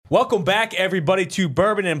Welcome back, everybody, to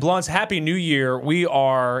Bourbon and Blunts. Happy New Year. We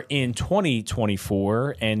are in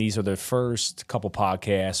 2024, and these are the first couple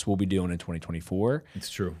podcasts we'll be doing in 2024. It's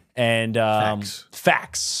true. And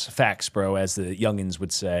facts, bro, as the youngins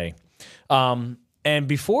would say. And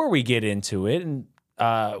before we get into it, and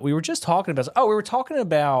we were just talking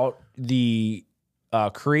about, the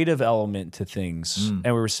creative element to things, and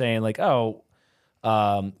we were saying like, about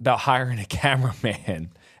hiring a cameraman.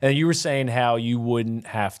 And you were saying how you wouldn't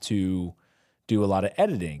have to do a lot of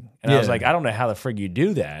editing. And I was like, I don't know how the frig you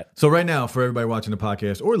do that. So right now, for everybody watching the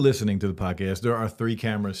podcast or listening to the podcast, there are 3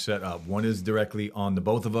 cameras set up. One is directly on the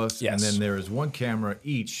both of us. Yes. And then there is 1 camera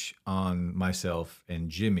each on myself and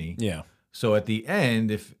Jimmy. Yeah. So at the end,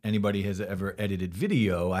 if anybody has ever edited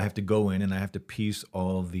video, I have to go in and I have to piece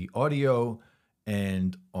all the audio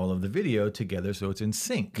and all of the video together so it's in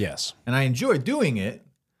sync. Yes. And I enjoy doing it.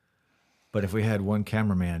 But if we had 1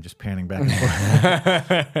 cameraman just panning back and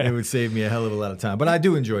forth, it would save me a hell of a lot of time. But I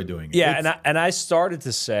do enjoy doing it. Yeah, and I started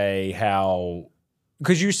to say how,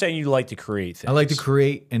 because you're saying you like to create things. I like to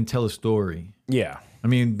create and tell a story. Yeah. I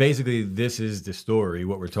mean, basically, this is the story,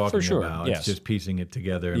 what we're talking about. Yes. It's just piecing it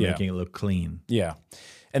together and making it look clean. Yeah.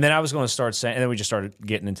 And then I was going to start saying, and then we just started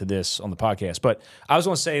getting into this on the podcast. But I was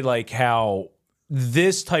going to say like how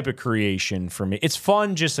this type of creation for me, it's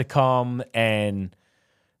fun just to come and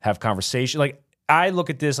have conversation. Like I look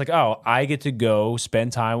at this like, oh, I get to go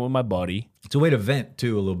spend time with my buddy. It's a way to vent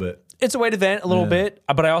too, a little bit. It's a way to vent a little bit,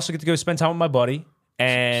 but I also get to go spend time with my buddy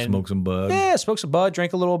and smoke some bud. Yeah, smoke some bud,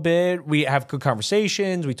 drink a little bit. We have good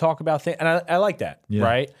conversations. We talk about things, and I like that. Yeah,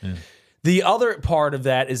 right. Yeah. The other part of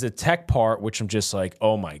that is the tech part, which I'm just like,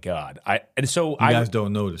 oh my god. You guys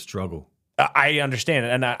don't know the struggle. I understand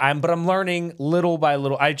it, and but I'm learning little by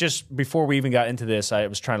little. Before we even got into this, I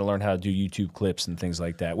was trying to learn how to do YouTube clips and things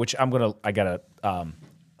like that, which I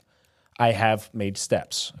have made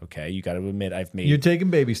steps. Okay, you got to admit You're taking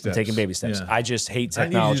baby steps. I'm taking baby steps. Yeah. I just hate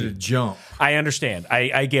technology. I need you to jump. I understand.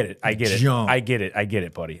 I get it. Jump. I get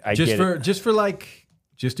it, buddy.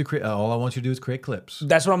 Just to create, all I want you to do is create clips.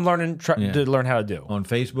 That's what I'm learning to learn how to do. On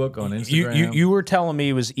Facebook, on Instagram. You were telling me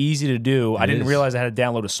it was easy to do. I didn't realize I had to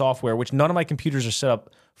download a software, which none of my computers are set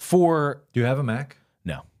up for. Do you have a Mac?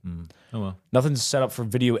 No. Oh, well. Nothing's set up for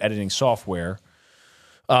video editing software.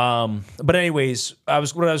 But anyways,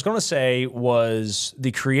 what I was going to say was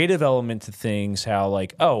the creative element to things, how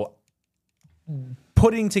like,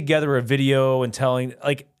 putting together a video and telling,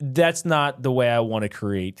 like, that's not the way I want to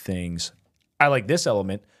create things. I like this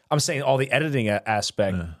element. I'm saying all the editing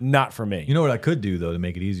aspect, not for me. You know what I could do, though, to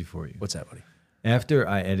make it easy for you? What's that, buddy? After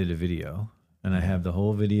I edit a video and I have the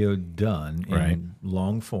whole video done in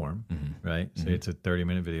long form, right? So it's a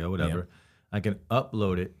 30-minute video, whatever. I can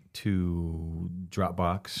upload it to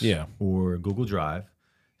Dropbox or Google Drive,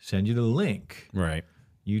 send you the link. Right.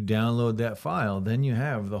 You download that file, then you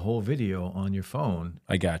have the whole video on your phone.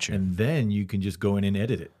 I got you. And then you can just go in and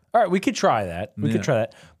edit it. All right, we could try that.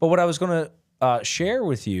 But what I was going to share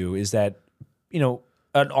with you is that,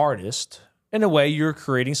 an artist, in a way, you're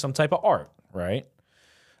creating some type of art, right?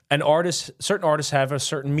 Certain artists have a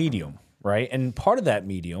certain medium, right? And part of that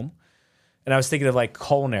medium, and I was thinking of like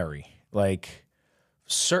culinary, like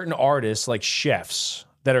certain artists, like chefs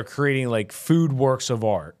that are creating like food works of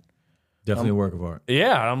art. Definitely a work of art.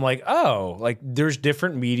 Yeah, and I'm like, there's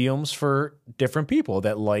different mediums for different people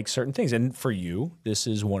that like certain things. And for you, this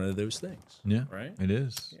is one of those things. Yeah, right? It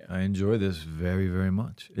is. Yeah. I enjoy this very, very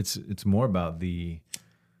much. It's more about the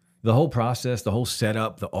whole process, the whole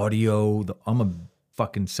setup, the audio. I'm a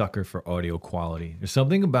fucking sucker for audio quality. There's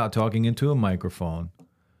something about talking into a microphone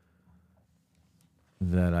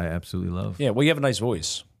that I absolutely love. Yeah, well, you have a nice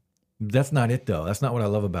voice. That's not it, though. That's not what I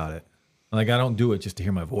love about it. Like, I don't do it just to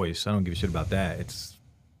hear my voice. I don't give a shit about that.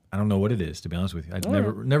 I don't know what it is, to be honest with you. I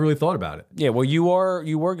never really thought about it. Yeah, well, you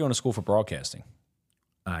were going to school for broadcasting.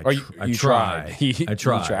 I tried. I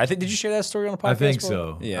tried. I think, did you share that story on the podcast? I think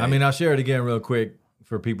so. Yeah. I mean, I'll share it again real quick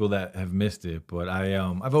for people that have missed it. But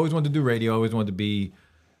I've always wanted to do radio. I always wanted to be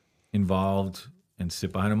involved and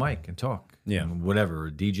sit behind a mic and talk. Yeah. Whatever,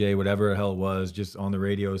 DJ, whatever the hell it was, just on the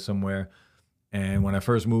radio somewhere. And when I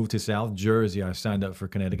first moved to South Jersey, I signed up for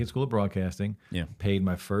Connecticut School of Broadcasting. Yeah. Paid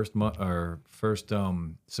my first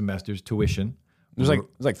semester's tuition. It was like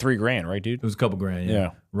 $3,000, right, dude? It was a couple grand.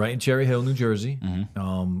 Yeah. Right in Cherry Hill, New Jersey.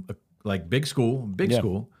 Like big school,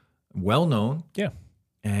 well known. Yeah.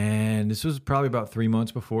 And this was probably about 3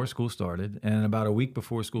 months before school started. And about a week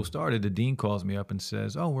before school started, the dean calls me up and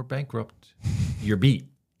says, "Oh, we're bankrupt. You're beat.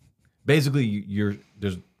 Basically, you're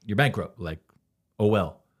bankrupt. Like, oh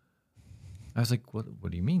well." I was like, what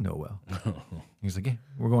do you mean, Noel? He's like, yeah,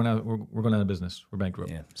 we're going out of business. We're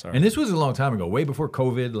bankrupt. Yeah, sorry. And this was a long time ago, way before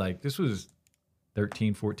COVID. Like this was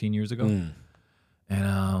 13, 14 years ago.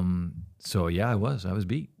 And so yeah, I was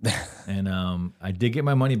beat. And I did get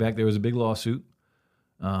my money back. There was a big lawsuit.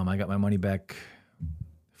 I got my money back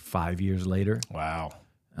 5 years later. Wow.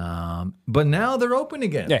 But now they're open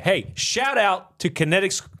again. Yeah. Hey, shout out to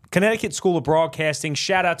Connecticut School of Broadcasting.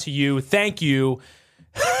 Shout out to you. Thank you.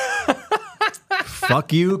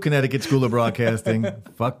 Fuck you, Connecticut School of Broadcasting.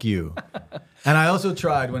 Fuck you. And I also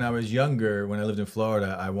tried when I was younger, when I lived in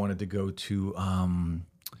Florida, I wanted to go to,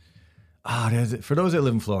 for those that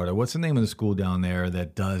live in Florida, what's the name of the school down there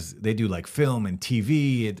they do like film and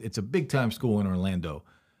TV? It's a big time school in Orlando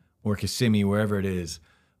or Kissimmee, wherever it is.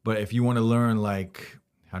 But if you want to learn like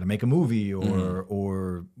how to make a movie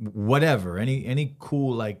or whatever, any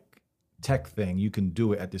cool like tech thing, you can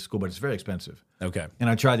do it at this school, but it's very expensive. Okay. And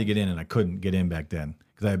I tried to get in and I couldn't get in back then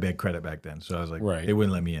because I had bad credit back then. So I was like, they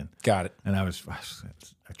wouldn't let me in. Got it. And I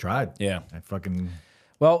tried. Yeah.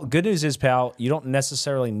 Well, good news is, pal, you don't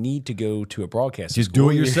necessarily need to go to a broadcasting just school.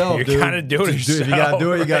 do it yourself, You're dude. kind of doing it yourself. If you got to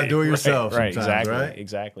do it, you got to do it yourself Right, sometimes,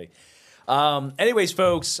 exactly. Anyways,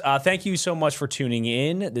 folks, thank you so much for tuning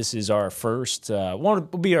in. This is our first will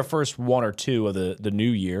be our first one or two of the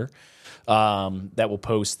new year that we'll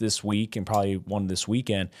post this week and probably one this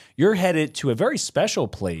weekend. You're headed to a very special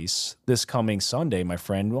place this coming Sunday, my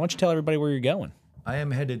friend. Why don't you tell everybody where you're going? I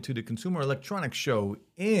am headed to the Consumer Electronics Show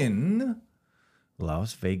in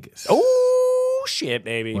Las Vegas. Oh, shit,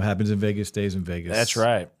 baby. What happens in Vegas stays in Vegas. That's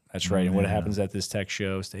right. And what happens at this tech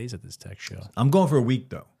show stays at this tech show. I'm going for a week,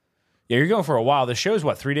 though. Yeah, you're going for a while. The show's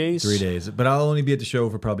what, 3 days? 3 days. But I'll only be at the show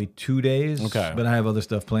for probably 2 days. Okay. But I have other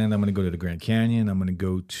stuff planned. I'm going to go to the Grand Canyon. I'm going to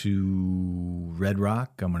go to Red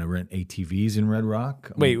Rock. I'm going to rent ATVs in Red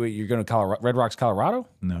Rock. Wait, you're going to Red Rock's Colorado?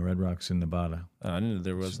 No, Red Rock's in Nevada. I didn't know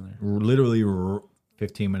there wasn't there. Literally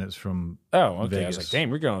 15 minutes from okay. Vegas. I was like, damn,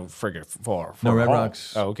 you're going friggin' far. No, Red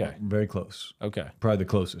Rock's okay. Very close. Okay. Probably the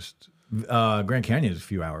closest. Grand Canyon is a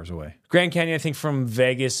few hours away. Grand Canyon, I think, from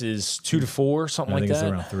Vegas is 2 to 4, something like that. I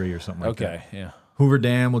think it's around 3 or something like that. Okay, yeah. Hoover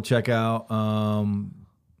Dam we'll check out. Bunch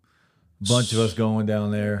of us going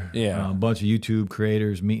down there. Yeah. A bunch of YouTube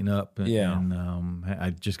creators meeting up. Yeah. And I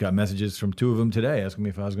just got messages from 2 of them today asking me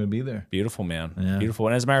if I was going to be there. Beautiful, man. Yeah. Beautiful.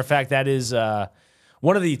 And as a matter of fact, that is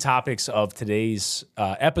one of the topics of today's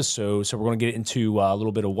episode. So we're going to get into a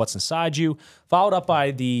little bit of what's inside you, followed up by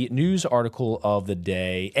the news article of the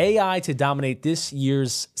day. AI to dominate this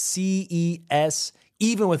year's CES,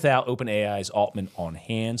 even without OpenAI's Altman on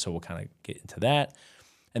hand. So we'll kind of get into that.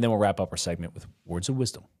 And then we'll wrap up our segment with words of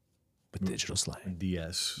wisdom with digital slang.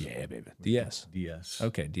 DS. Yeah, baby. DS. DS.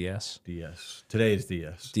 Okay, DS. DS. Today is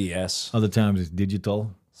DS. DS. Other times it's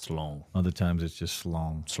digital. Slong. Other times it's just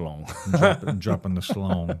slong. Slong. dropping the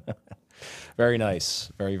slong. Very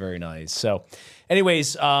nice. Very, very nice. So,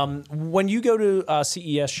 anyways, when you go to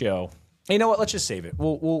CES show, you know what? Let's just save it.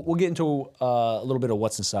 We'll get into a little bit of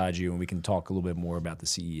what's inside you, and we can talk a little bit more about the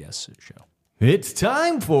CES show. It's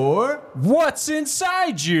time for What's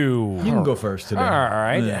Inside You. You can go first today. All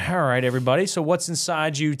right, everybody. So what's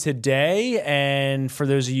inside you today? And for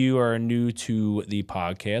those of you who are new to the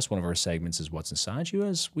podcast, one of our segments is What's Inside You,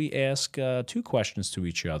 as we ask 2 questions to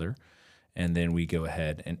each other, and then we go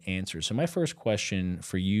ahead and answer. So my first question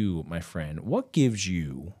for you, my friend, what gives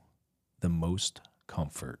you the most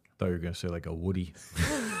comfort? I thought you were going to say like a Woody.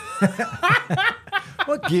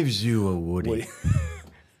 What gives you a Woody?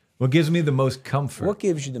 What gives me the most comfort? What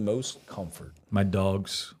gives you the most comfort? My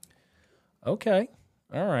dogs. Okay.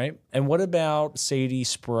 All right. And what about Sadie,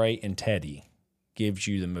 Sprite, and Teddy gives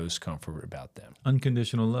you the most comfort about them?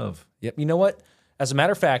 Unconditional love. Yep. You know what? As a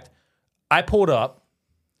matter of fact, I pulled up.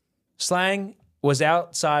 Slang was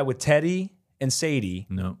outside with Teddy and Sadie.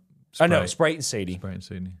 No. Oh, no, Sprite and Sadie. Sprite and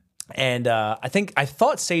Sadie. And I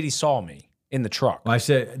thought Sadie saw me in the truck. Well, I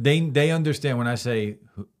said, they understand when I say,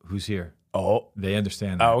 who's here? Oh. They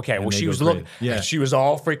understand that. Oh, okay. Well, she was looking. Yeah. She was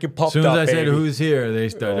all freaking pumped up. As soon as I said, baby. who's here,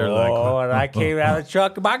 they're like, oh, and I came out of the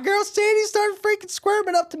truck, and my girl Sadie started freaking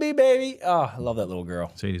squirming up to me, baby. Oh, I love that little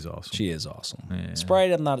girl. Sadie's awesome. She is awesome. Yeah.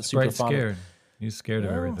 Sprite, I'm not a super Sprite's fan. scared. He's scared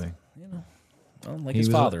of everything. Like his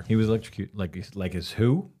father. He was electrocuted. Like his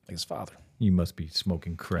who? Like his father. You must be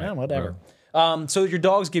smoking crack. Yeah, whatever. So your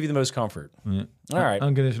dogs give you the most comfort. Yeah. All right.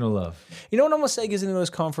 Unconditional love. You know what I'm gonna say gives me the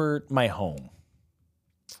most comfort? My home.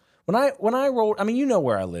 When I roll, I mean, you know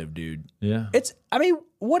where I live, dude. Yeah.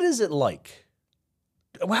 What is it like?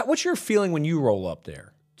 What's your feeling when you roll up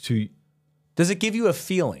there? Does it give you a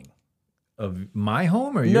feeling of my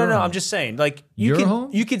home or your No, home? I'm just saying, like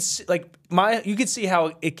home? You could see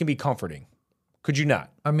how it can be comforting. Could you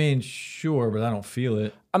not? I mean, sure, but I don't feel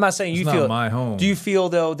it. I'm not saying you It's feel not it. my home. Do you feel,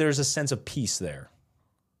 though, there's a sense of peace there?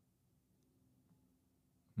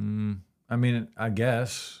 I mean, I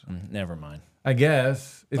guess. Never mind. I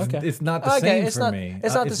guess it's not the same for me.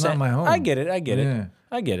 It's not the same. Not my home. I get it. Yeah.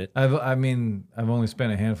 I get it. I've only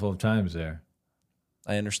spent a handful of times there.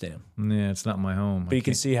 I understand. Yeah, it's not my home. But you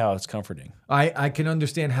can see how it's comforting. I can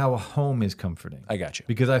understand how a home is comforting. I got you.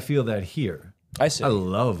 Because I feel that here. I see. I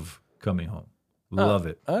love coming home. Love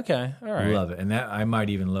it. Okay. All right. Love it. And that I might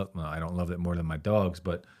even love. Well, I don't love it more than my dogs,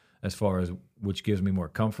 but as far as which gives me more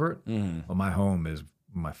comfort, well, my home is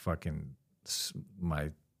my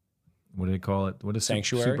what do they call it? What is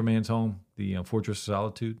Sanctuary? Superman's home? The Fortress of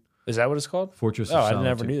Solitude. Is that what it's called? Fortress of Solitude. I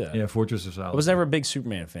never knew that. Yeah, Fortress of Solitude. I was never a big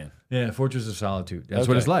Superman fan. Yeah, Fortress of Solitude. That's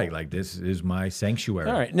what it's like. Like, this is my sanctuary.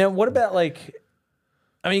 All right. Now, what about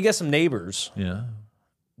you got some neighbors. Yeah.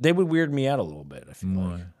 They would weird me out a little bit. I feel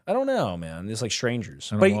like. Why? I don't know, man. It's like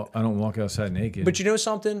strangers. I don't walk outside naked. But you know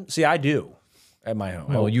something? See, I do at my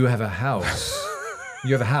home. Well, you have a house.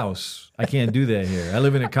 You have a house. I can't do that here. I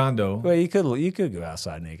live in a condo. Well, you could go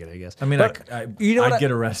outside naked, I guess. I mean, I'd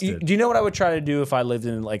get arrested. Do you know what I would try to do if I lived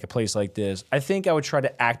in like a place like this? I think I would try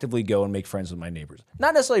to actively go and make friends with my neighbors.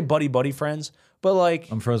 Not necessarily buddy friends, but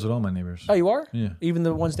like. I'm friends with all my neighbors. Oh, you are? Yeah. Even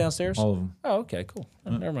the ones downstairs? All of them. Oh, okay, cool.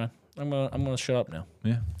 Never mind. I'm gonna shut up now.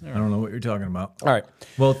 Yeah. I don't know what you're talking about. All right.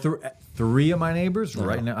 Well, three of my neighbors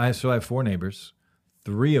right now. I have 4 neighbors.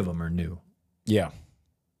 3 of them are new. Yeah.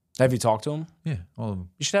 Have you talked to them? Yeah, all of them.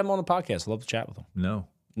 You should have them on the podcast. I'd love to chat with them. No,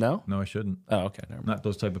 No? I shouldn't. Oh, okay. Never mind. Not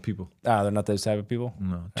those type of people. They're not those type of people?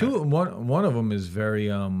 No. One of them is very.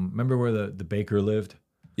 Remember where the baker lived?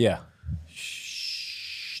 Yeah.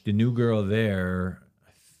 The new girl there,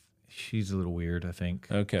 she's a little weird. I think.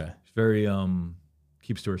 Okay. She's very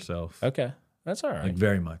keeps to herself. Okay. That's all right. Like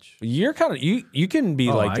very much. You're kind of you can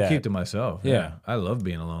be like that. I keep to myself. Yeah. I love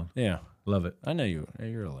being alone. Yeah. Love it. I know you're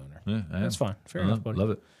a loner. Yeah, I am. That's fine. Fair enough, buddy.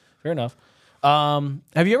 Love it. Fair enough.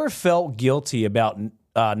 Have you ever felt guilty about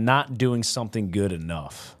not doing something good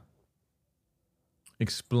enough?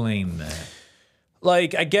 Explain that.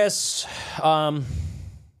 Like, I guess.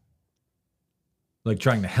 Like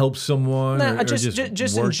trying to help someone, or just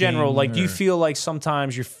in general. Like, do you feel like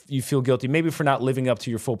sometimes you feel guilty, maybe for not living up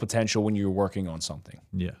to your full potential when you're working on something?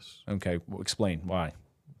 Yes. Okay, well, explain why.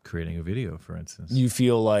 Creating a video, for instance. You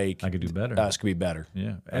feel like I could do better. This could be better.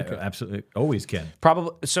 Yeah, absolutely. Always can.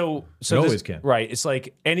 Probably. So always can. Right. It's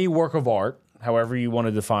like any work of art, however you want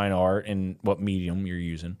to define art and what medium you're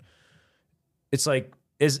using. It's like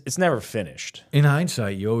it's never finished. In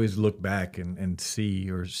hindsight, you always look back and see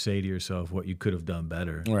or say to yourself what you could have done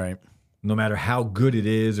better. Right. No matter how good it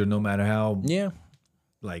is, or no matter how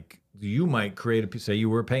like you might say you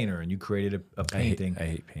were a painter and you created a painting. I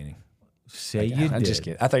hate painting. I'm just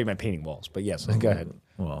kidding. I thought you meant painting walls, but yes, go ahead.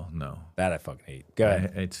 Well, no. That I fucking hate. Go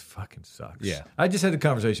ahead. It fucking sucks. Yeah. I just had a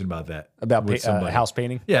conversation about that. About house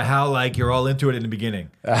painting? Yeah, how like you're all into it in the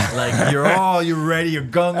beginning. Like you're ready, you're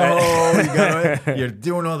gung-ho, you're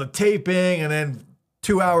doing all the taping, and then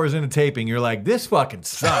 2 hours into taping, you're like, this fucking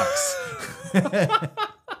sucks.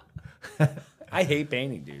 I hate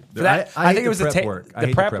painting, dude. I think it was the prep work.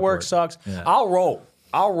 The prep work sucks. Yeah. I'll roll.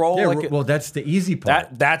 Yeah, well, that's the easy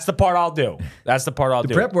part. That's the part I'll do. That's the part I'll do.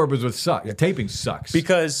 The prep work was what sucks. The taping sucks.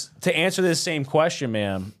 Because to answer this same question,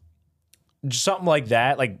 man, something like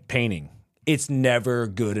that, like painting, it's never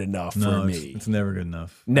good enough for me. It's never good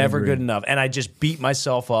enough. Never good enough. And I just beat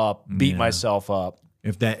myself up.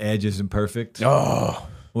 If that edge isn't perfect. Oh.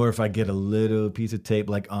 Or if I get a little piece of tape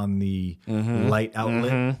like on the light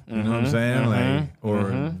outlet, you know what I'm saying?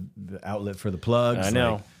 Or the outlet for the plugs. I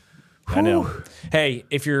know. I know. Hey,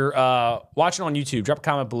 if you're watching on YouTube, drop a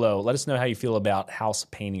comment below. Let us know how you feel about house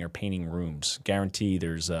painting or painting rooms. Guarantee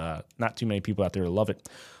there's not too many people out there who love it.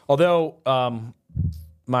 Although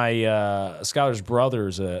my Skylar's brother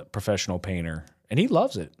is a professional painter, and he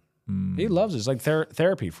loves it. He loves it. It's like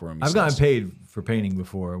therapy for him. I've gotten paid for painting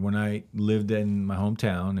before. When I lived in my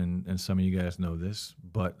hometown, and some of you guys know this,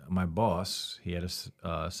 but my boss, he had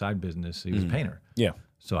a side business. He was a painter. Yeah.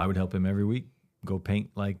 So I would help him every week. Go paint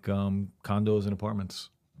like condos and apartments.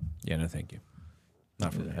 Yeah, no, thank you.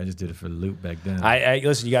 Not for that. I just did it for the loot back then. I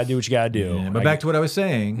listen. You gotta do what you gotta do. Yeah, but back to what I was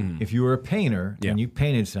saying. If you were a painter and you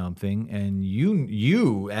painted something, and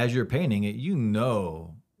you as you're painting it, you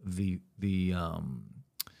know the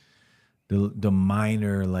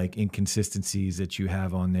minor like inconsistencies that you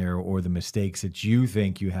have on there, or the mistakes that you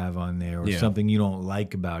think you have on there, or something you don't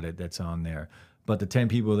like about it that's on there. But the 10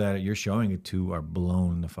 people that you're showing it to are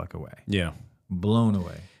blown the fuck away. Yeah. Blown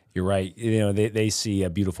away. You're right. You know, they see a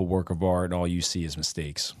beautiful work of art, and all you see is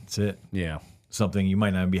mistakes. That's it. Yeah. something, you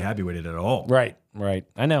might not be happy with it at all. Right.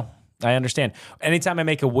 I know. I understand. Anytime I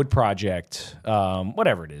make a wood project,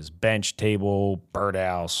 whatever it is, bench, table,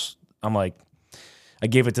 birdhouse, I'm like, I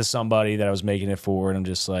gave it to somebody that I was making it for, and I'm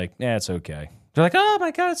just like, it's okay. They're like, oh my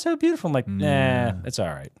God, it's so beautiful. I'm like, nah, it's all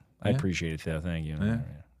right. I appreciate it though. Thank you. Yeah.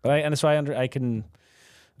 But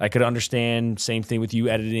I could understand. Same thing with you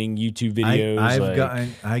editing YouTube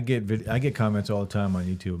videos. I get comments all the time on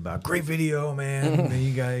YouTube about great video, man.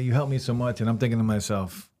 You helped me so much, and I'm thinking to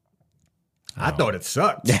myself, I thought it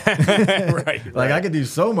sucked. right. I could do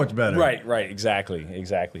so much better. Right. Exactly,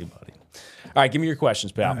 buddy. All right, give me your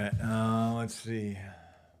questions, pal. All right. Let's see.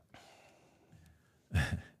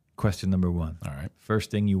 Question number 1. All right.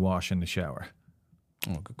 First thing you wash in the shower.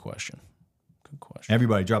 Oh, good question.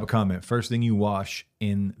 Everybody, drop a comment. First thing you wash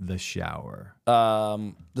in the shower.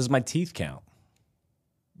 Does my teeth count?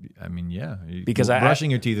 I mean, yeah. Because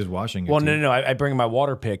brushing your teeth is washing your teeth. No. I bring my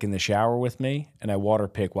water pick in the shower with me, and I water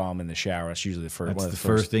pick while I'm in the shower. That's usually the first. That's the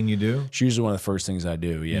first thing you do? It's usually one of the first things I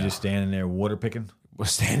do, yeah. You're just standing there water picking? We'll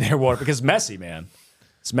stand there water because it's messy, man.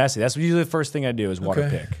 It's messy. That's usually the first thing I do is water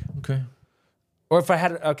pick. Okay. Or if I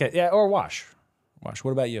had, or wash.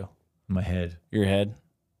 What about you? My head. Your head?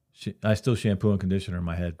 I still shampoo and conditioner in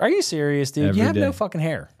my head. Are you serious, dude? You have no fucking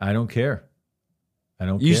hair. I don't care.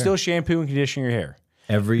 You still shampoo and condition your hair?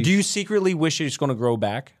 Do you secretly wish it's going to grow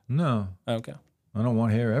back? No. Okay. I don't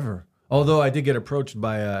want hair ever. Although I did get approached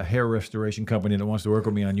by a hair restoration company that wants to work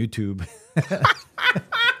with me on YouTube.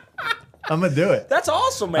 I'm going to do it. That's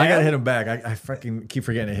awesome, man. I got to hit them back. I fucking keep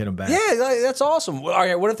forgetting to hit them back. Yeah, that's awesome. All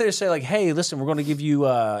right, what if they say, like, hey, listen, we're going to give you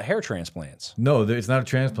hair transplants? No, it's not a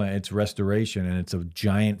transplant. It's restoration, and it's a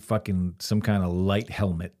giant fucking, some kind of light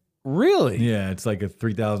helmet. Really? Yeah, it's like a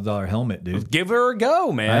 $3,000 helmet, dude. Give her a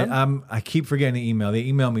go, man. I keep forgetting to email. They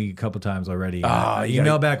emailed me a couple times already. I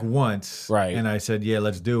emailed back once, right? And I said, "Yeah,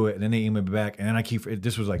 let's do it." And then they emailed me back, and then I keep.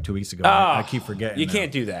 This was like 2 weeks ago. I keep forgetting. You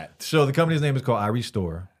can't do that. So the company's name is called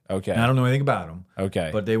iRestore. Okay. And I don't know anything about them. Okay.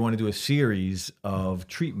 But they want to do a series of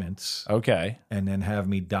treatments. Okay. And then have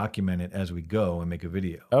me document it as we go and make a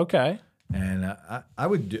video. Okay. And I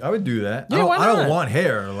would do that. Yeah, I don't want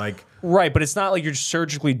hair like. Right, but it's not like you're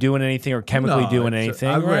surgically doing anything or chemically doing anything.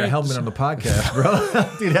 I wear a helmet on the podcast, bro.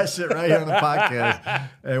 I'll do that shit right here on the podcast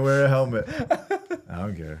and wear a helmet. I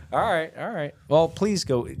don't care. All right. Well, please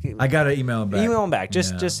go. I got to email him back. Email him back,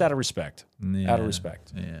 just out of respect. Yeah. Out of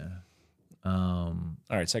respect. Yeah.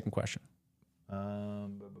 All right, second question.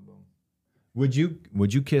 Would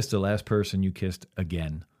you kiss the last person you kissed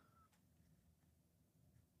again?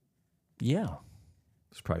 Yeah.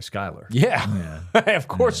 It's probably Skylar. Yeah. Of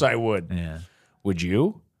course I would. Yeah. Would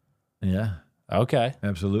you? Yeah. Okay.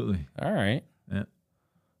 Absolutely. All right. Yeah.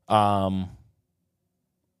 I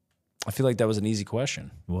feel like that was an easy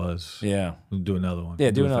question. Was. Yeah. We'll do another one.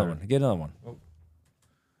 Yeah, do another one. Get another one. Oh.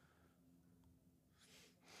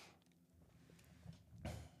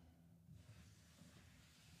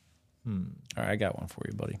 All right, I got one for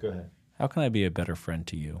you, buddy. Go ahead. How can I be a better friend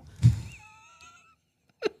to you?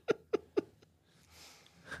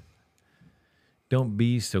 Don't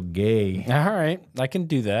be so gay. All right, I can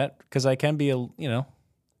do that because I can be a little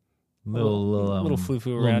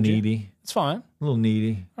foo-foo around needy. you. It's fine. A little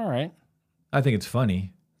needy. All right, I think it's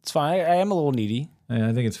funny. it's fine. I am a little needy. Yeah,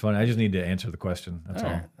 I think it's funny. I just need to answer the question. That's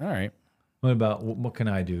all. All right. What about what can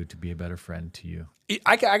I do to be a better friend to you?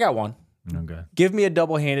 I got one. Okay. Give me a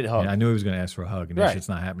double-handed hug. Yeah, I knew he was going to ask for a hug, and that shit's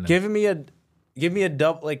not happening. Give me a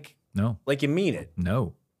double No. like you mean it.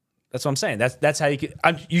 No. That's what I'm saying. That's how you could.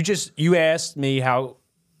 You asked me how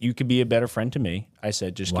you could be a better friend to me. I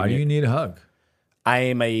said just. Why do you need a hug?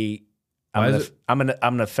 I'm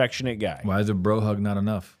an affectionate guy. Why is a bro hug not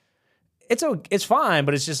enough? It's fine,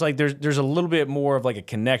 but it's just like there's a little bit more of like a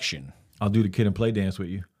connection. I'll do the kid and play dance with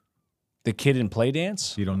you. The kid in play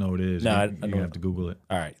dance? You don't know what it is. No, you're going to have to Google it.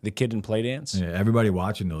 All right, the kid in play dance. Yeah, everybody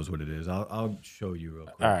watching knows what it is. I'll show you real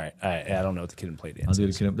quick. All right. I don't know what the kid in play dance. I'll do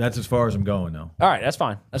the kid. That's as far as I'm going, though. All right, that's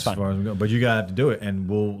fine. That's fine. As far as I'm going, but you gotta have to do it, and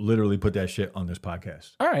we'll literally put that shit on this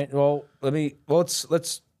podcast. All right. Well,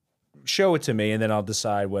 let's show it to me, and then I'll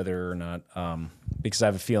decide whether or not. Because I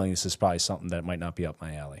have a feeling this is probably something that might not be up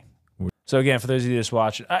my alley. So again, for those of you just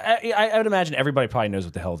watching, I would imagine everybody probably knows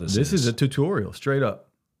what the hell this is. This is a tutorial, straight up.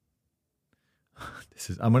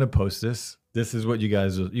 I'm gonna post this. This is what you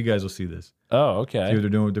guys will see this. Oh, okay. See what they're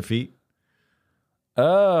doing with their feet?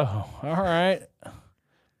 Oh, all right.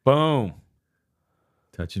 Boom.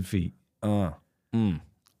 Touching feet. Oh,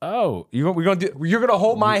 you're gonna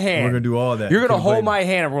hold my hand. We're gonna do all that. You're gonna hold my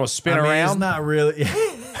hand and we're gonna spin around. It's not really.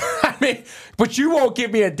 I mean, but you won't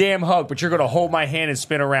give me a damn hug. But you're gonna hold my hand and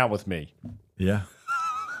spin around with me. Yeah.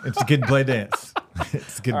 It's a kid play dance.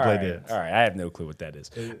 It's a good All play right. dance. All right. I have no clue what that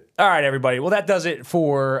is. All right, everybody. Well, that does it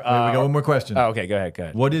for. We got one more question. Oh, okay. Go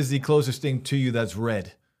ahead. What is the closest thing to you that's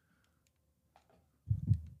red?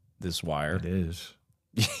 This wire. It is.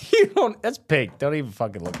 You don't. That's pink. Don't even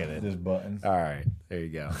fucking look at it. This button. All right. There you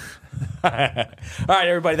go. All right,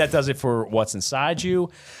 everybody. That does it for What's Inside You.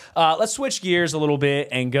 Let's switch gears a little bit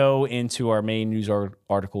and go into our main news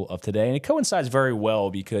article of today. And it coincides very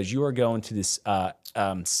well because you are going to this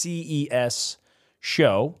CES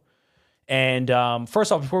show. And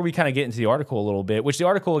first off, before we kind of get into the article a little bit, which the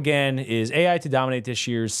article, again, is AI to dominate this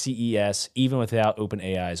year's CES, even without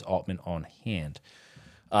OpenAI's Altman on hand.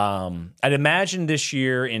 I'd imagine this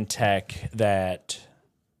year in tech that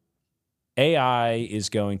AI is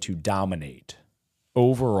going to dominate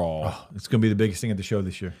overall. Oh, it's going to be the biggest thing at the show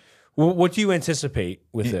this year. What do you anticipate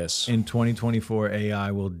with this? In 2024,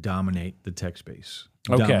 AI will dominate the tech space.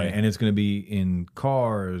 Okay. Dominate. And it's going to be in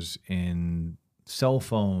cars, in cell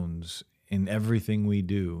phones, in everything we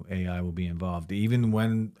do, AI will be involved. Even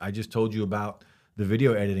when I just told you about the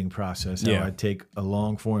video editing process, how I take a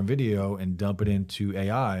long form video and dump it into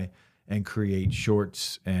AI and create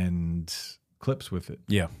shorts and clips with it.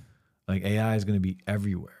 Yeah. Like AI is going to be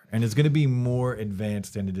everywhere. And it's going to be more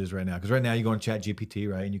advanced than it is right now. Because right now you go on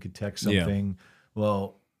ChatGPT, right? And you could text something. Yeah.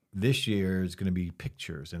 Well, this year is going to be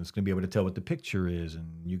pictures, and it's going to be able to tell what the picture is.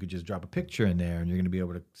 And you could just drop a picture in there, and you're going to be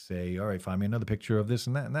able to say, all right, find me another picture of this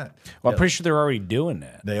and that and that. Well, I'm pretty sure they're already doing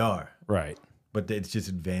that. They are. Right. But it's just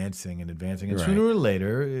advancing and advancing. And sooner or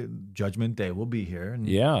later, Judgment Day will be here. And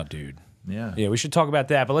yeah, dude. Yeah. Yeah, we should talk about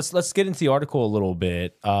that. But let's get into the article a little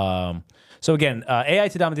bit. So again, AI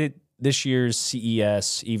to dominate this year's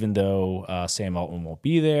CES, even though Sam Altman won't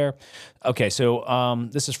be there. Okay, so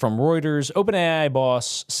this is from Reuters. OpenAI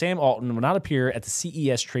boss Sam Altman will not appear at the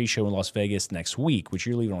CES trade show in Las Vegas next week, which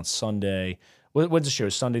you're leaving on Sunday. When's the show?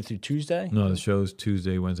 Sunday through Tuesday? No, the show's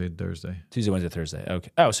Tuesday, Wednesday, Thursday. Tuesday, Wednesday, Thursday. Okay.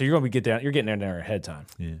 Oh, so you're going to you're getting there ahead of time.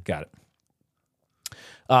 Yeah. Got it.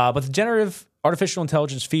 But the generative artificial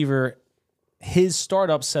intelligence fever his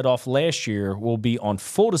startup set off last year will be on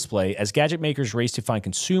full display as gadget makers race to find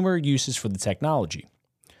consumer uses for the technology.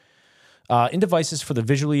 In devices for the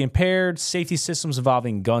visually impaired, safety systems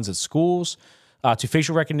involving guns at schools, to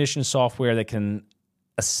facial recognition software that can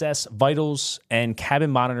assess vitals, and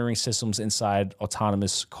cabin monitoring systems inside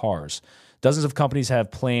autonomous cars. Dozens of companies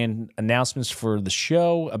have planned announcements for the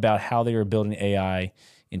show about how they are building AI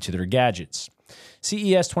into their gadgets.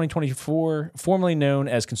 CES 2024, formerly known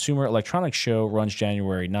as Consumer Electronics Show, runs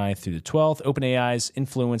January 9th through the 12th. OpenAI's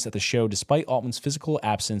influence at the show, despite Altman's physical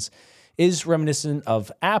absence, is reminiscent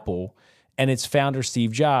of Apple and its founder,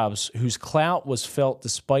 Steve Jobs, whose clout was felt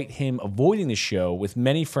despite him avoiding the show, with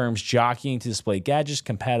many firms jockeying to display gadgets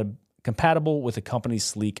compatible with the company's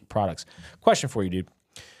sleek products. Question for you, dude.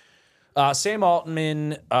 Sam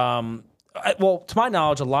Altman, well, to my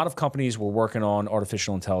knowledge, a lot of companies were working on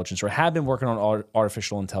artificial intelligence or have been working on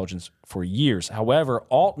artificial intelligence for years. However,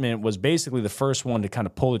 Altman was basically the first one to kind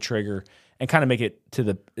of pull the trigger and kind of make it to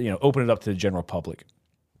the, open it up to the general public.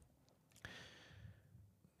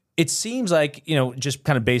 It seems like, just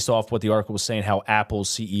kind of based off what the article was saying, how Apple's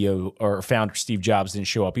CEO or founder Steve Jobs didn't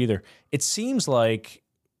show up either. It seems like,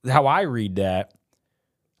 how I read that,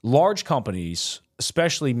 large companies,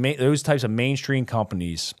 especially those types of mainstream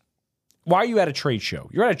companies, why are you at a trade show?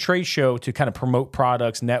 You're at a trade show to kind of promote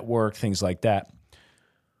products, network, things like that.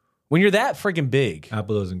 When you're that freaking big,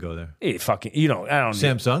 Apple doesn't go there. I don't.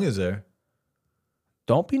 Samsung is there.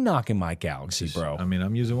 Don't be knocking my Galaxy, bro. I mean,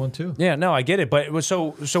 I'm using one too. Yeah, no, I get it. But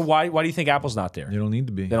so why do you think Apple's not there? They don't need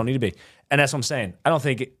to be. They don't need to be. And that's what I'm saying. I don't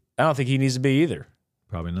think he needs to be either.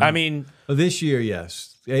 Probably not. I mean, this year,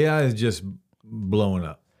 yes. AI is just blowing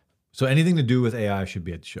up. So anything to do with AI should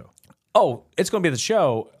be at the show. Oh, it's going to be at the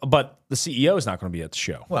show, but the CEO is not going to be at the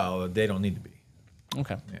show. Well, they don't need to be.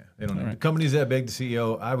 Okay. Yeah, they don't need to. Companies that big, the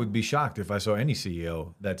CEO, I would be shocked if I saw any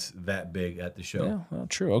CEO that's that big at the show. Yeah, well,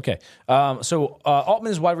 true. Okay. So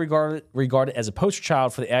Altman is widely regarded as a poster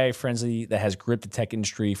child for the AI frenzy that has gripped the tech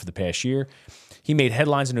industry for the past year. He made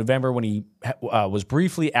headlines in November when he was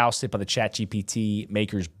briefly ousted by the ChatGPT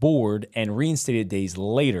makers board and reinstated days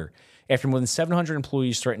later, after more than 700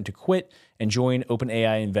 employees threatened to quit and join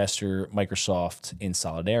OpenAI investor Microsoft in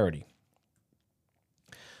solidarity.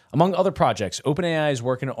 Among other projects, OpenAI is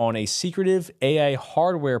working on a secretive AI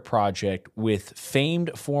hardware project with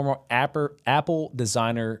famed former Apple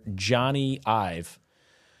designer Johnny Ive,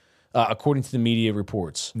 according to the media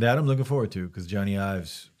reports. That I'm looking forward to because Johnny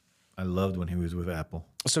Ive's I loved when he was with Apple.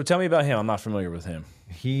 So tell me about him. I'm not familiar with him.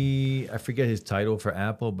 I forget his title for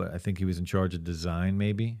Apple, but I think he was in charge of design,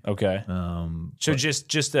 maybe. Okay. So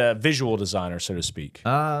just a visual designer, so to speak.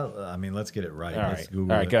 I mean, let's get it right. All Let's right.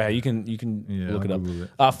 Google All right, it. go ahead. You can look it up. Google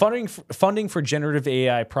it. Funding for generative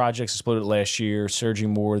AI projects exploded last year,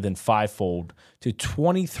 surging more than fivefold to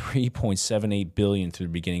 $23.78 billion through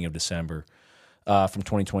the beginning of December. From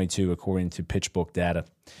 2022, according to PitchBook data.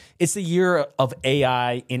 It's the year of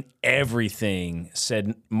AI in everything,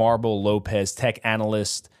 said Marble Lopez, tech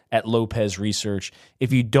analyst at Lopez Research.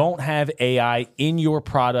 If you don't have AI in your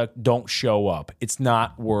product, don't show up. It's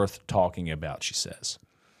not worth talking about, she says.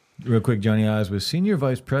 Real quick, Johnny Ives was Senior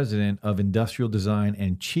Vice President of Industrial Design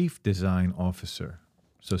and Chief Design Officer.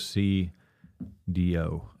 So CDO.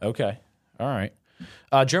 Okay. All right.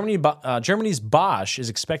 Germany's Bosch is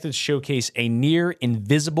expected to showcase a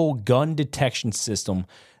near-invisible gun detection system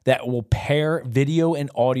that will pair video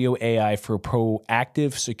and audio AI for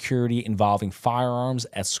proactive security involving firearms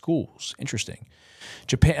at schools. Interesting.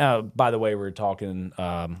 Japan. By the way, we were talking.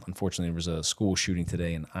 Unfortunately, there was a school shooting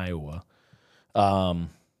today in Iowa.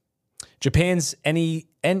 Japan's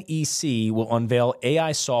NEC will unveil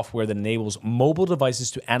AI software that enables mobile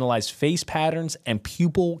devices to analyze face patterns and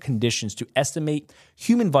pupil conditions to estimate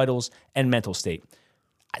human vitals and mental state.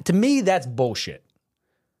 To me, that's bullshit.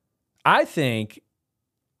 I think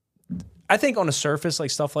on the surface,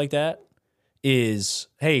 like stuff like that is,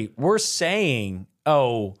 hey, we're saying,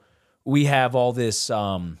 oh, we have all this,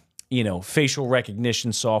 facial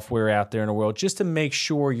recognition software out there in the world just to make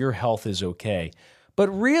sure your health is okay. But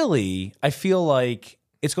really, I feel like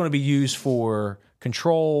it's going to be used for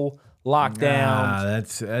control, lockdown.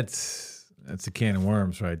 That's a can of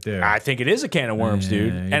worms right there. I think it is a can of worms,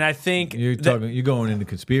 dude. And I think you're going into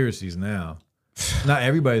conspiracies now. Not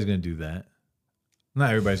everybody's going to do that.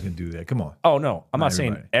 Not everybody's going to do that. Come on. Oh no, I'm not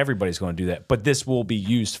saying everybody's going to do that, but this will be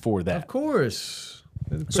used for that. Of course.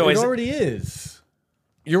 So it already is.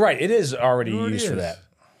 You're right. It is already used for that.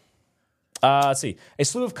 Let's see. A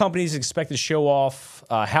slew of companies expect to show off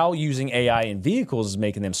how using AI in vehicles is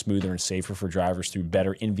making them smoother and safer for drivers through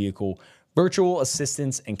better in-vehicle virtual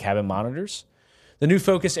assistants and cabin monitors. The new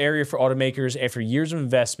focus area for automakers after years of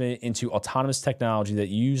investment into autonomous technology that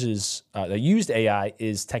used AI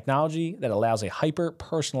is technology that allows a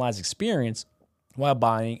hyper-personalized experience while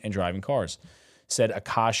buying and driving cars, said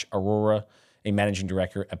Akash Arora, a managing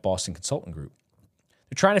director at Boston Consulting Group.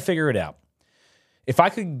 They're trying to figure it out. If I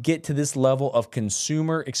could get to this level of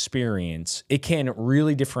consumer experience, it can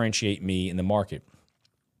really differentiate me in the market.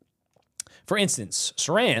 For instance,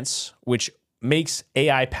 Cerence, which makes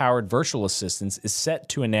AI-powered virtual assistants, is set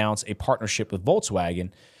to announce a partnership with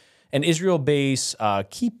Volkswagen, and Israel-based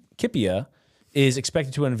Kipia is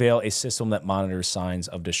expected to unveil a system that monitors signs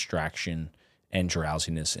of distraction and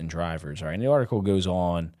drowsiness in drivers. All right, and the article goes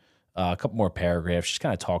on. A couple more paragraphs, just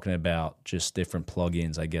kind of talking about just different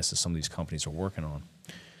plugins, I guess, that some of these companies are working on.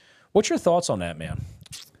 What's your thoughts on that, man?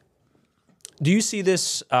 Do you see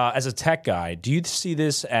this as a tech guy? Do you see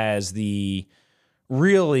this as the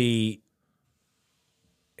really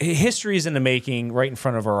history is in the making right in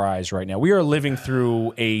front of our eyes right now? We are living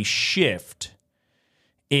through a shift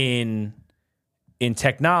in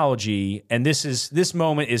technology, and this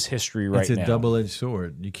moment is history right now. It's a double-edged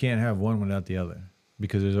sword. You can't have one without the other.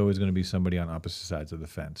 Because there's always going to be somebody on opposite sides of the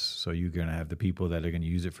fence. So you're going to have the people that are going to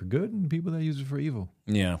use it for good and people that use it for evil.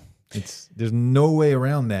 Yeah. There's no way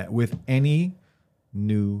around that with any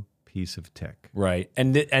new piece of tech. Right.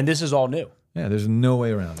 And this is all new. Yeah, there's no way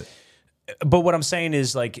around it. But what I'm saying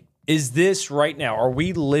is, like, is this right now, are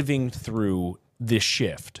we living through this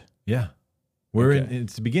shift? Yeah.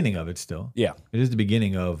 It's the beginning of it still. Yeah. It is the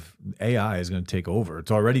beginning of AI is going to take over. It's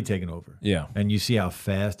already taken over. Yeah. And you see how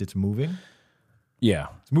fast it's moving. Yeah,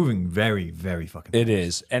 it's moving very, very fucking fast. It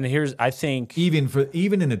is. And I think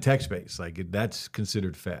even in the tech space, like that's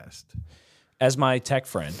considered fast. As my tech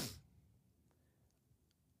friend,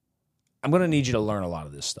 I'm going to need you to learn a lot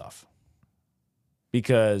of this stuff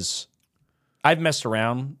because I've messed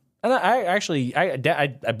around, and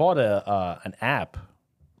I bought an app.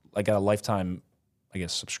 I got a lifetime, I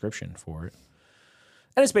guess, subscription for it.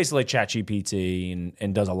 And it's basically like ChatGPT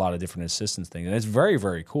and does a lot of different assistance things. And it's very,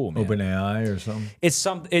 very cool, man. OpenAI or something?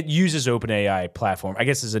 It uses OpenAI platform. I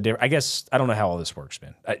guess I don't know how all this works,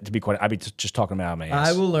 man. To be quite, I'd be just talking about my ass.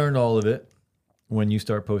 I will learn all of it when you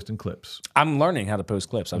start posting clips. I'm learning how to post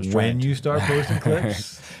clips. When you start posting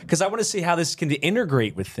clips? Because I want to see how this can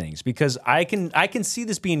integrate with things. Because I can see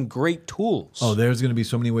this being great tools. Oh, there's going to be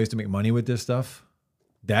so many ways to make money with this stuff.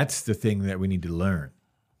 That's the thing that we need to learn.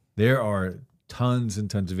 There are tons and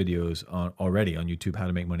tons of videos already on YouTube how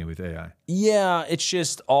to make money with AI. Yeah, it's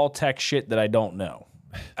just all tech shit that I don't know.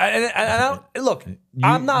 I don't, look,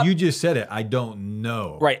 I'm not. You just said it. I don't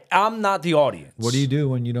know. Right. I'm not the audience. What do you do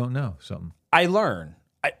when you don't know something? I learn.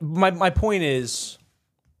 My point is,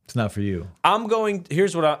 it's not for you.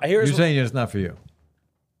 Here's what you're saying. It's not for you.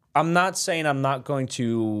 I'm not saying I'm not going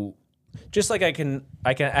to. Just like I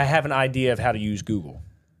have an idea of how to use Google.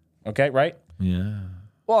 Okay, right? Yeah.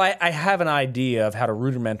 Well, I have an idea of how to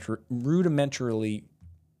rudimentarily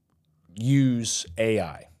use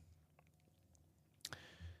AI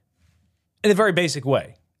in a very basic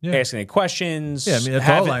way. Yeah. Asking it questions. Yeah, I mean, that's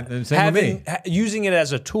all with me. Using it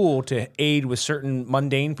as a tool to aid with certain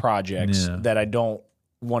mundane projects that I don't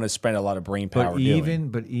want to spend a lot of brain power doing.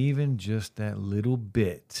 But even just that little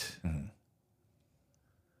bit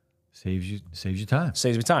saves you time.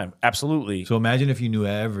 Saves me time. Absolutely. So imagine if you knew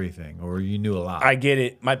everything or you knew a lot. I get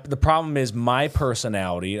it. The problem is my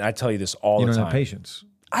personality, and I tell you this all the time. You don't have patience.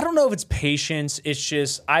 I don't know if it's patience. It's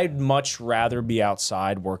just I'd much rather be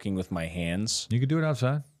outside working with my hands. You could do it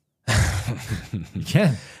outside. You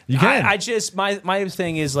can. You can. I just my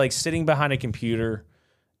thing is like sitting behind a computer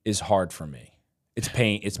is hard for me. It's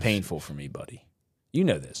painful for me, buddy. You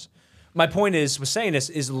know this. My point is, with saying this,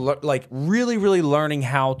 is like really, really learning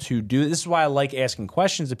how to do it. This is why I like asking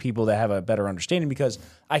questions to people that have a better understanding, because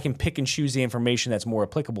I can pick and choose the information that's more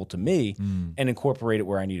applicable to me and incorporate it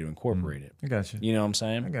where I need to incorporate it. I got you. You know what I'm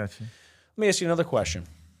saying? I got you. Let me ask you another question.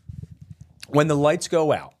 When the lights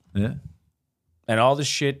go out and all this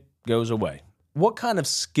shit goes away, what kind of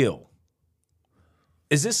skill?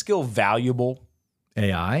 Is this skill valuable?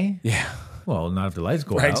 AI? Yeah. Well, not if the lights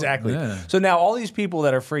go out. Exactly. Yeah. So now all these people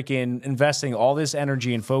that are freaking investing all this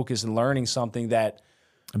energy and focus and learning something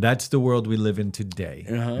that's the world we live in today.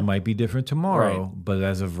 It might be different tomorrow, but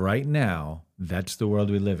as of right now, that's the world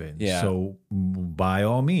we live in. Yeah. So by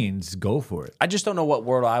all means, go for it. I just don't know what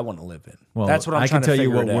world I want to live in. Well, that's what I'm trying to figure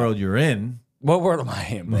out. I can tell you what world you're in. What world am I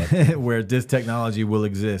in? Where this technology will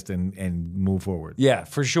exist and move forward. Yeah,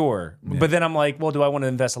 for sure. Yeah. But then I'm like, well, do I want to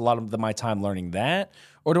invest a lot of my time learning that?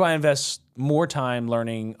 Or do I invest more time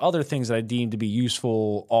learning other things that I deem to be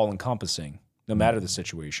useful, all-encompassing, no matter the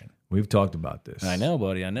situation? We've talked about this. I know,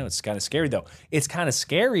 buddy. I know. It's kind of scary, though. It's kind of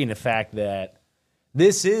scary in the fact that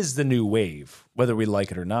this is the new wave, whether we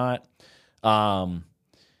like it or not. Okay.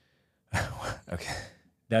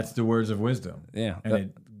 That's the words of wisdom. Yeah. And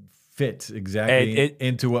it fits exactly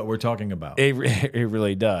into what we're talking about. It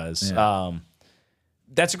really does. Yeah.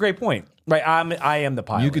 That's a great point. Right, I am the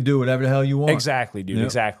pilot. You could do whatever the hell you want. Exactly, dude. Yep.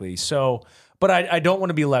 Exactly. So, but I don't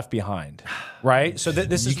want to be left behind, right? So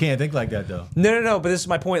this you can't think like that though. No. But this is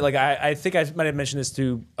my point. Like I think I might have mentioned this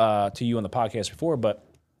to you on the podcast before, but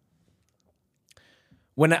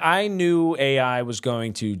when I knew AI was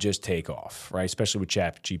going to just take off, right, especially with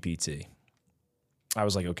ChatGPT, I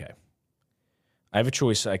was like, okay, I have a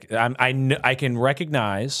choice. I can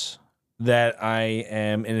recognize that I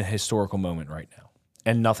am in a historical moment right now.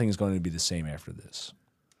 And nothing is going to be the same after this,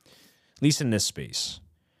 at least in this space.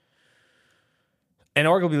 And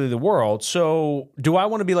arguably the world. So do I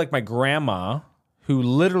want to be like my grandma, who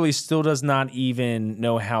literally still does not even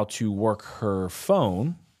know how to work her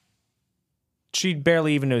phone? She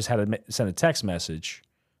barely even knows how to send a text message.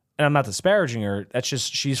 And I'm not disparaging her. That's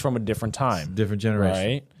just she's from a different time. Different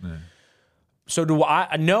generation. Right? Yeah. So do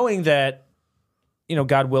I, knowing that,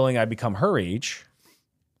 God willing, I become her age,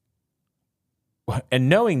 and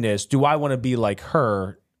knowing this, do I want to be like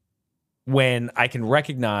her when I can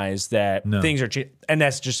recognize that things are and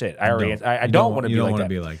that's just it. I don't want to be like that. You don't want to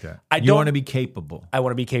be like that. You want to be capable. I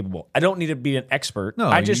want to be capable. I don't need to be an expert. No,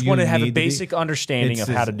 I just want to have a basic understanding of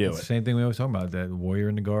how to do it. Same thing we always talk about, that warrior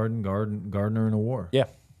in the garden, gardener in a war. Yeah.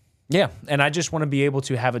 Yeah. And I just want to be able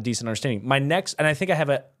to have a decent understanding. And I think I have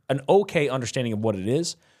an okay understanding of what it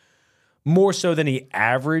is, more so than the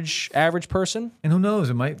average person. And who knows,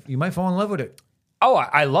 you might fall in love with it. Oh,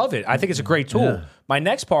 I love it. I think it's a great tool. Yeah. My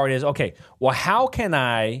next part is, okay, well, how can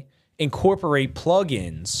I incorporate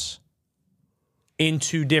plugins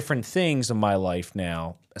into different things in my life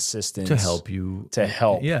now? Assistance. To help you. To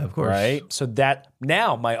help. Yeah, of course. Right? So that,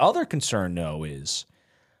 now, my other concern, though, is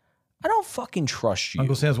I don't fucking trust you.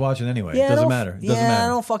 Uncle Sam's watching anyway. Yeah, doesn't matter. Doesn't matter. I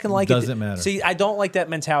don't fucking like it. Doesn't matter. See, I don't like that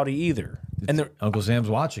mentality either. Uncle Sam's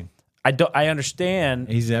watching. I understand.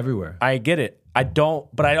 He's everywhere. I get it.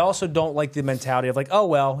 But I also don't like the mentality of like, oh,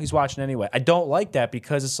 well, he's watching anyway. I don't like that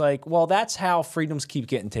because it's like, well, that's how freedoms keep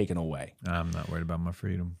getting taken away. I'm not worried about my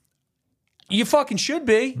freedom. You fucking should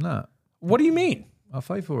be. I'm not. What do you mean? I'll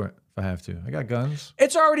fight for it if I have to. I got guns.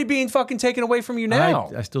 It's already being fucking taken away from you now.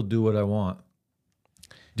 I still do what I want.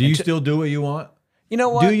 Do you still do what you want? You know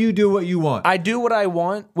what? Do you do what you want? I do what I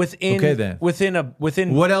want within. Okay, then.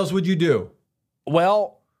 Within. What else would you do?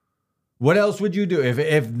 Well, what else would you do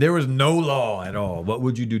if there was no law at all? What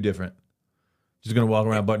would you do different? Just gonna walk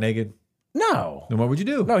around butt naked? no. Then what would you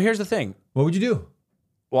do? No, here's the thing. What would you do?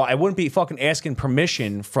 Well, I wouldn't be fucking asking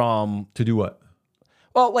permission from. To do what?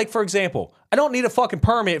 Well, like for example, I don't need a fucking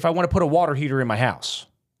permit if I want to put a water heater in my house.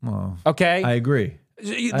 Well, Okay. I agree.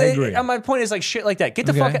 I agree. My point is like shit like that. Get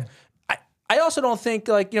the fuck out. I also don't think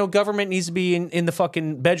like, government needs to be in the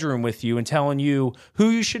fucking bedroom with you and telling you who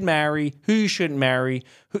you should marry, who you shouldn't marry,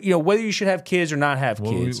 whether you should have kids or not have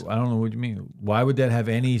kids. I don't know what you mean. Why would that have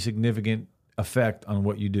any significant effect on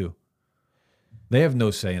what you do? They have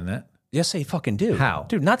no say in that. Yes, they fucking do. How?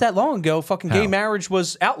 Dude, not that long ago, fucking gay marriage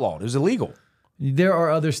was outlawed. It was illegal. There are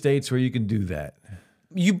other states where you can do that.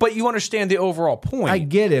 But you understand the overall point. I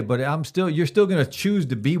get it, but you're still going to choose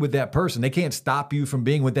to be with that person. They can't stop you from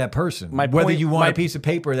being with that person. Whether you want a piece of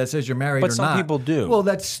paper that says you're married or not. But some people do. Well,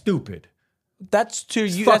 that's stupid. That's to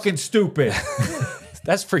you. Fucking stupid.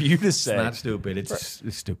 That's for you to say. It's not stupid. It's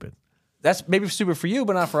stupid. That's maybe stupid for you,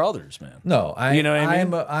 but not for others, man. No, you know what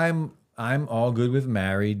I mean? I'm all good with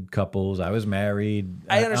married couples. I was married.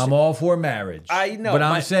 I understand. I'm all for marriage. I know, but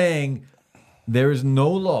I'm saying there is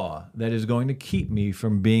no law that is going to keep me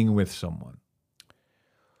from being with someone.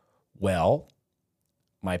 Well,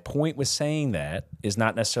 my point with saying that is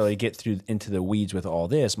not necessarily get into the weeds with all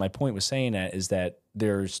this. My point with saying that is that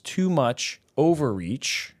there's too much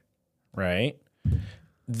overreach, right?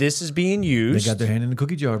 This is being used. They got their hand in the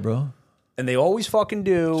cookie jar, bro. And they always fucking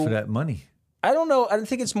do. It's for that money. I don't know. I don't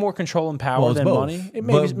think it's more control and power than both.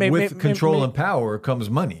 money. With control and power comes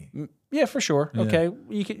money. Yeah, for sure. Yeah. Okay,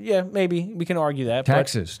 maybe we can argue that.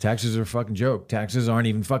 Taxes are a fucking joke. Taxes aren't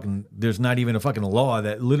even fucking. There's not even a fucking law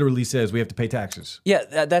that literally says we have to pay taxes. Yeah,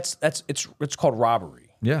 it's called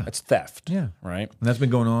robbery. Yeah, it's theft. Yeah, right. And that's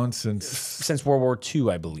been going on since World War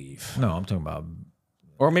II, I believe. No, I'm talking about.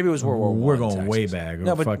 Or maybe it was World War I. We're going way back.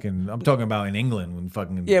 No, but I'm talking about in England when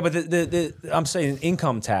fucking. Yeah, but I'm saying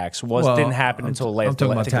income tax didn't happen until last. I'm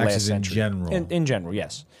talking about last taxes century. in general. In general,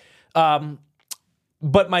 yes.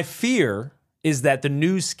 But my fear is that the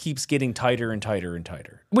noose keeps getting tighter and tighter and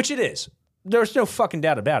tighter, which it is. There's no fucking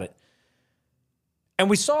doubt about it. And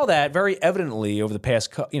we saw that very evidently over the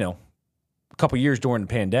past, couple years during the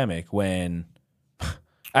pandemic when.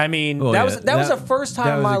 I mean, that was the first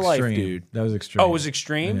time in my life, dude. That was extreme. Oh, it was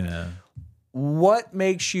extreme? Yeah. What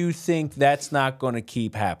makes you think that's not going to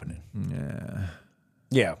keep happening? Yeah.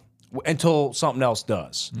 Yeah. Until something else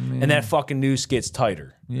does. Yeah. And that fucking noose gets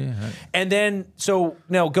tighter. Yeah. And then, so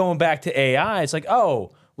now going back to AI, it's like,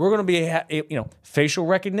 oh, we're going to be, facial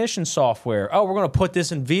recognition software. Oh, we're going to put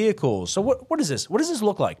this in vehicles. So what is this? What does this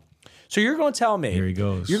look like? So you're going to tell me. Here he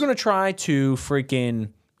goes. You're going to try to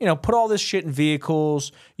freaking... put all this shit in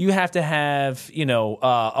vehicles. You have to have,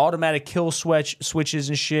 automatic kill switches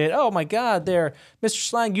and shit. Oh my God, Mr.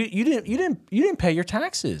 Slang, you didn't pay your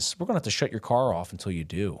taxes. We're gonna have to shut your car off until you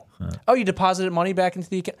do. Huh. Oh, you deposited money back into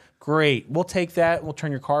the account. Great, we'll take that and we'll turn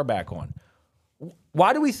your car back on.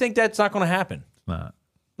 Why do we think that's not going to happen? It's not.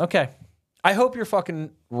 Okay, I hope you're fucking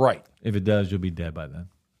right. If it does, you'll be dead by then.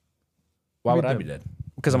 Why would I be dead?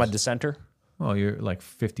 Because I'm a dissenter. Well, you're like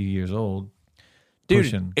 50 years old. Dude,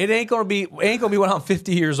 pushing. It ain't gonna be when I'm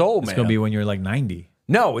 50 years old, man. It's gonna be when you're like 90.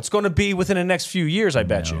 No, it's gonna be within the next few years, I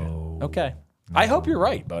bet you. Okay. No, I hope you're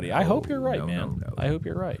right, buddy. I hope you're right, man. No. I hope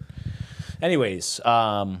you're right. Anyways,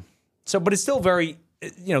 but it's still very,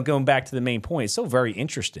 going back to the main point, it's still very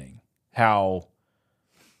interesting how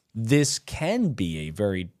this can be a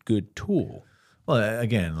very good tool. Well,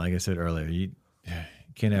 again, like I said earlier, you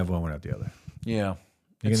can't have one without the other. Yeah.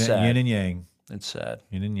 It's sad. Yin and yang. It's sad.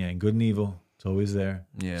 Yin and yang. Good and evil. It's always there.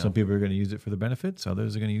 Yeah. Some people are going to use it for the benefits.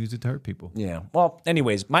 Others are going to use it to hurt people. Yeah. Well,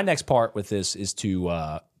 anyways, my next part with this is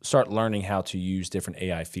to start learning how to use different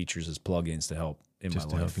AI features as plugins to help in my life. Just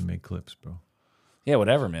to help you make clips, bro. Yeah,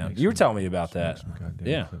 whatever, man. You were telling me about that. Some goddamn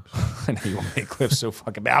yeah. clips. I know you want to make clips so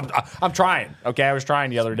fucking bad. I'm trying. Okay, I was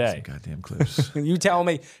trying the other day. Some goddamn clips. You tell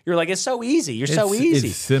me, you're like, it's so easy. You're so easy.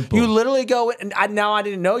 It's simple. You literally go, and now I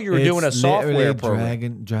didn't know you were doing a software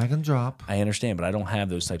program. Drag and drop. I understand, but I don't have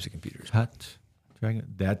those types of computers.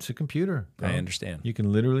 That's a computer. Bro. I understand. You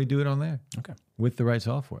can literally do it on there. Okay. With the right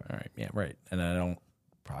software. All right. Yeah, right. And I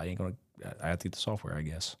ain't going to, I have to get the software, I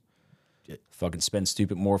guess. Fucking spend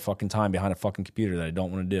more fucking time behind a fucking computer that I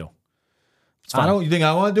don't want to do. It's fine. You think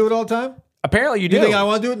I want to do it all the time? Apparently you do. You think I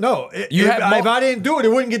want to do it? No. If I didn't do it, it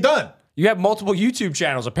wouldn't get done. You have multiple YouTube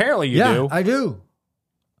channels. Apparently you do. Yeah, I do.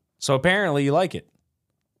 So apparently you like it.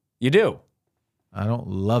 You do. I don't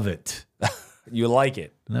love it. You like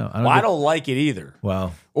it. No. I don't like it either.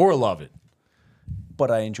 Well. Or love it. but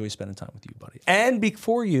I enjoy spending time with you, buddy. And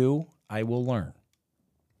before you, I will learn.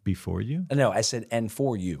 Before you? No, I said, and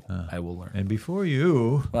for you, I will learn. And before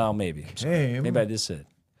you. Well, maybe. Hey, Maybe I just said.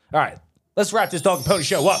 All right, let's wrap this Dog and Pony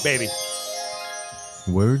show up, baby.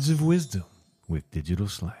 Words of wisdom with digital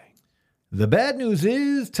slang. The bad news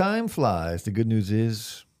is time flies. The good news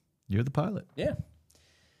is you're the pilot. Yeah.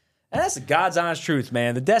 And that's the God's honest truth,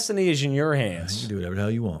 man. The destiny is in your You hands. can do whatever the hell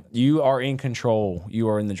you want. You are in control. You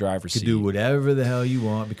are in the driver's You seat. can do whatever the hell you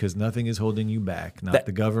want because nothing is holding you back. Not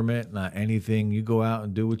the government, not anything. You go out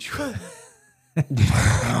and do what you want.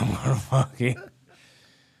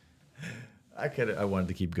 I wanted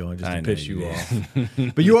to keep going just to piss you off.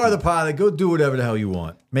 But you are the pilot. Go do whatever the hell you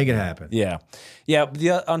want. Make it happen. Yeah. Yeah.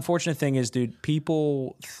 The unfortunate thing is, dude,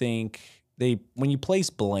 people think when you place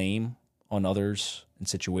blame on others in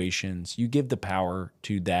situations, you give the power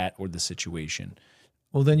to that or the situation.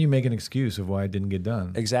 Well, then you make an excuse of why it didn't get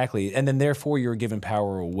done. Exactly. And then therefore you're giving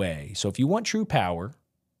power away. So if you want true power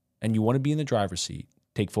and you want to be in the driver's seat,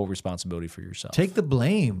 take full responsibility for yourself. Take the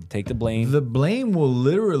blame. Take the blame. The blame will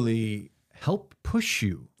literally help push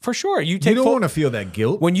you. For sure. You don't want to feel that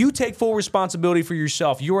guilt. When you take full responsibility for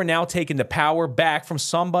yourself, you are now taking the power back from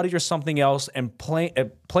somebody or something else and place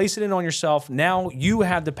it in on yourself. Now you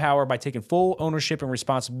have the power by taking full ownership and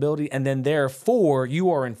responsibility, and then therefore you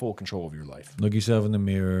are in full control of your life. Look yourself in the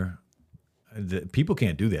mirror. People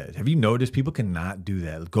can't do that. Have you noticed people cannot do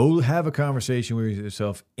that? Go have a conversation with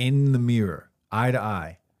yourself in the mirror, eye to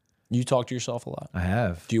eye. You talk to yourself a lot? I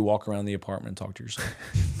have. Do you walk around the apartment and talk to yourself?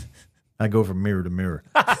 I go from mirror to mirror,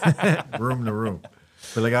 room to room.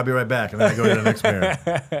 But like, I'll be right back, and then I go to the next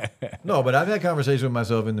mirror. No, but I've had conversations with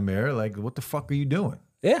myself in the mirror, like, what the fuck are you doing?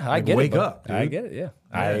 Yeah, I get it. Wake up, dude. I get it, yeah.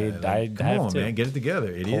 I Come have on, to. man, get it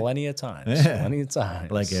together, idiot. Plenty of times. Yeah. Plenty of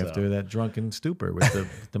times. Like after that drunken stupor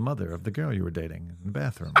with the mother of the girl you were dating in the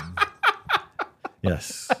bathroom.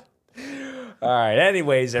 Yes. All right.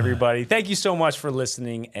 Anyways, everybody, thank you so much for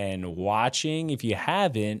listening and watching. If you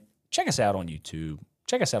haven't, check us out on YouTube.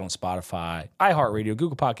 Check us out on Spotify, iHeartRadio,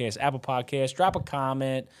 Google Podcasts, Apple Podcasts. Drop a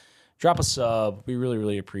comment, drop a sub. We really,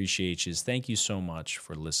 really appreciate you. Thank you so much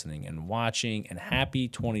for listening and watching. And happy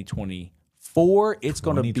 2024. It's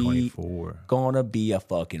going to be a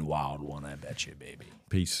fucking wild one, I bet you, baby.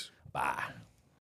 Peace. Bye.